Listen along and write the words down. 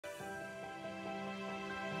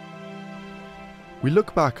We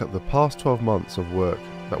look back at the past 12 months of work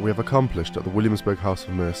that we have accomplished at the Williamsburg House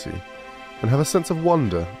of Mercy and have a sense of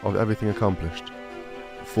wonder of everything accomplished.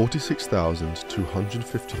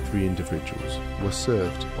 46,253 individuals were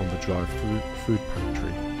served on the drive-through food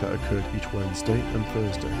pantry that occurred each Wednesday and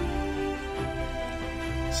Thursday.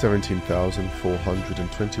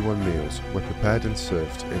 17,421 meals were prepared and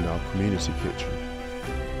served in our community kitchen.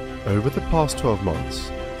 Over the past 12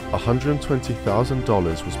 months,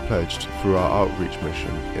 $120,000 was pledged through our outreach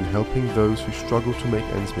mission in helping those who struggle to make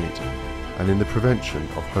ends meet and in the prevention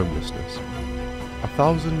of homelessness.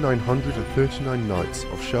 1,939 nights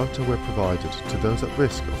of shelter were provided to those at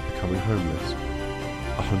risk of becoming homeless.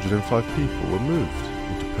 105 people were moved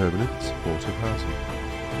into permanent supportive housing.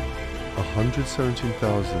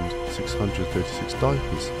 117,636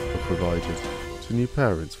 diapers were provided to new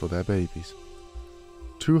parents for their babies.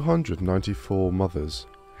 294 mothers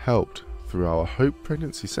helped through our Hope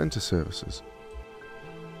Pregnancy Centre services.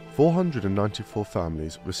 494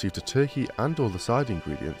 families received a turkey and all the side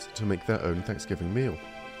ingredients to make their own Thanksgiving meal.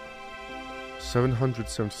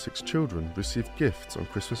 776 children received gifts on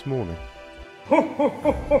Christmas morning.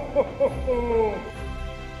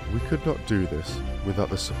 We could not do this without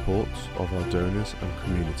the support of our donors and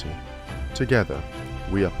community. Together,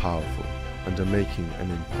 we are powerful and are making an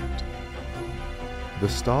impact. The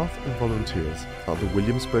staff and volunteers at the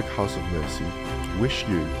Williamsburg House of Mercy wish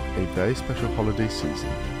you a very special holiday season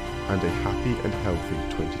and a happy and healthy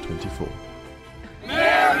 2024.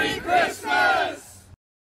 Merry Christmas!